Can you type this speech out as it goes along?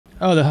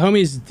Oh, the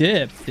homies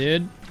dipped,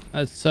 dude.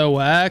 That's so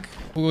whack.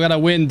 We gotta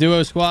win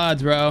duo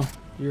squads, bro.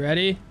 You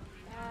ready?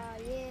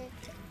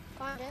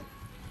 Yeah.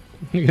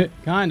 Kinda.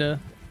 Kinda.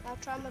 I'll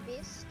try my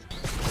best.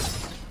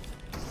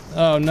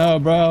 Oh no,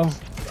 bro.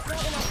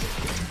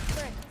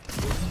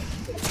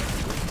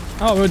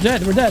 Oh, we're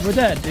dead. We're dead. We're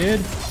dead, dude.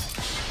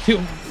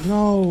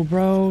 No,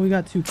 bro. We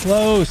got too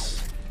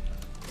close.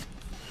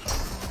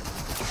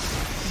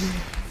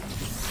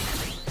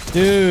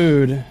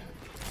 Dude.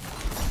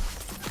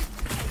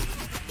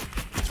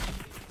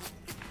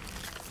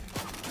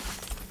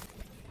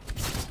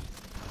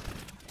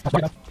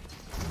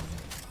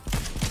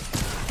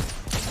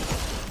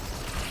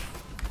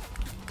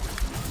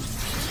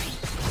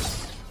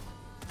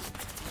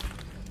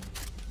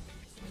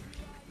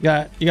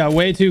 You got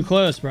way too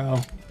close, bro.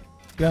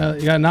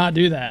 You gotta not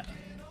do that.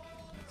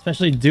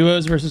 Especially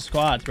duos versus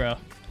squads, bro.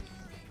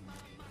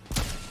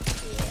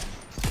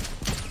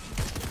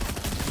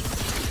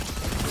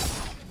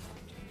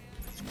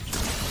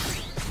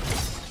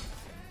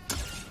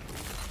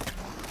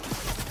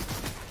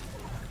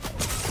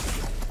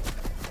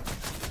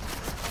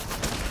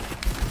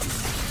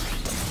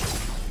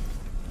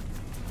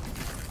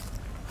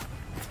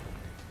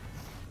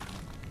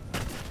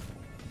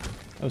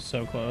 That was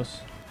so close.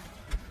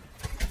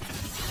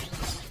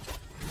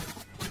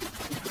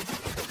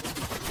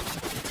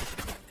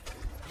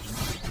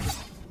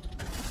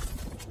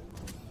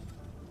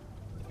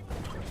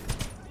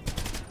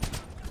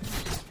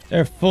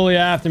 They're fully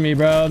after me,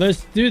 bro.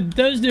 Those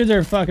dudes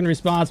are fucking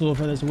responsible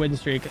for this win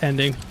streak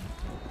ending.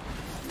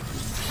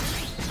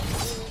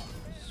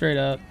 Straight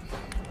up.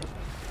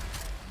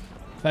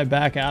 If I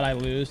back out, I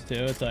lose too.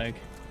 It's like...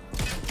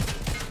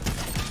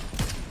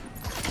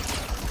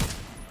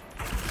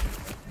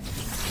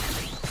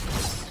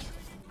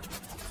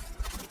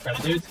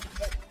 Right, dudes.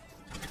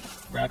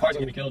 Bro, car's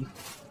gonna be killed.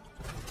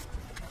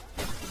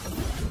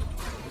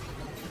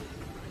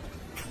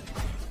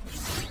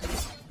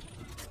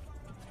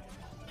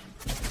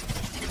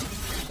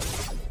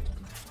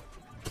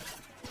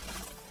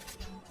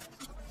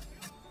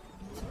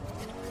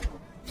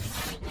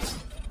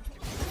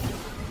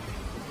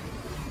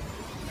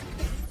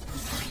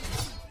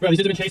 Bro, these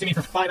dudes have been chasing me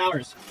for 5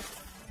 hours.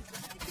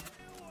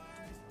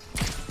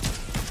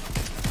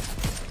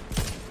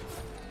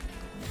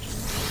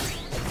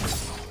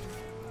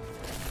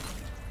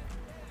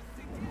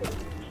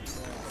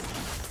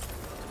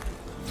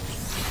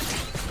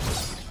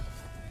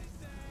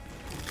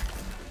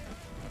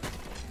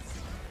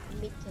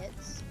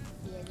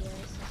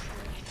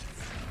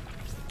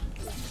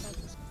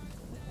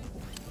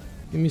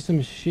 Give me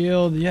some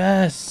shield.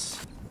 Yes.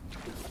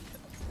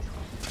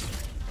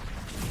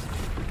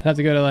 I have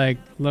to go to like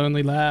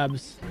Lonely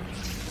Labs.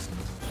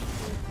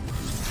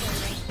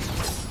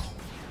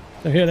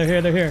 They're here, they're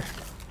here, they're here.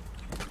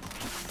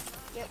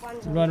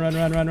 Run, run,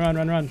 run, run, run,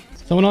 run, run.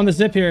 Someone on the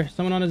zip here.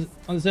 Someone on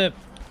the zip.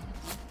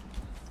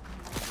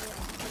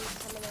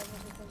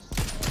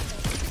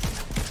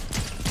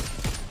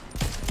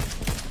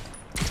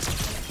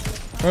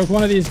 Broke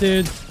one of these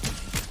dudes.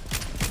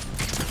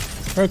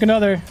 Broke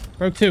another.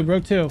 Broke two.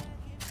 Broke two.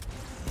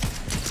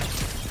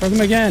 Broke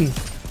him again.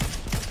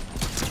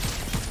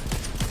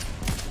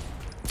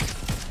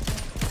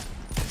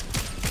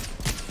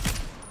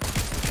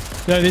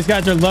 Yo, these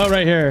guys are low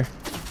right here.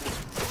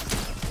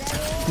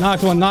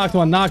 Knocked one, knocked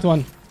one, knocked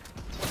one.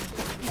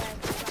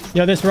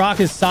 Yo, this rock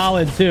is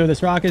solid too.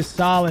 This rock is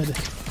solid.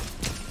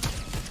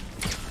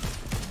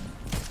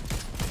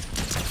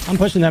 I'm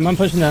pushing them. I'm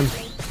pushing them.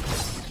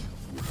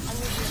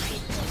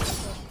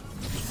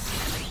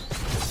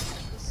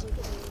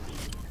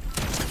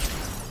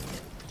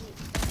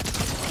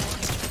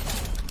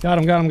 Got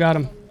him, got him, got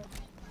him.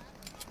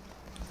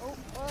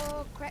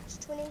 Oh,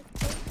 cracked 20.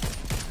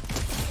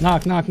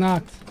 Knocked, knocked,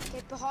 knocked.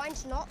 Get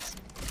behind, knocked.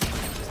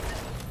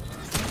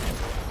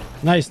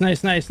 Nice,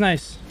 nice, nice,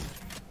 nice.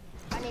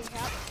 I need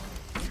help.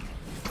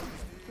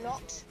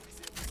 Knocked.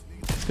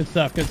 Good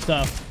stuff, good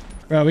stuff.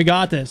 Bro, we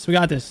got this. We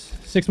got this.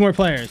 6 more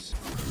players.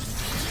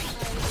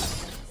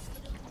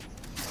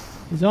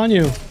 He's on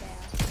you.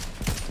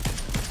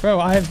 Bro,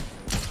 I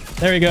have...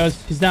 There he goes.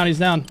 He's down, he's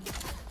down.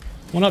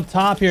 One up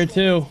top here,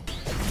 too.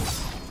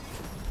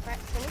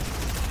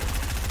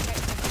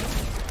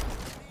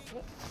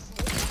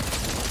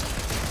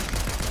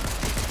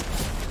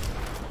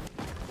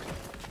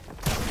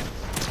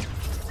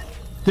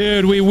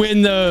 Dude, we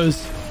win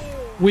those.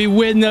 We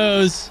win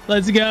those.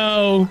 Let's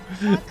go.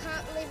 I can't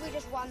believe we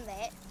just won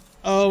that.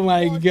 Oh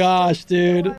my gosh, dude.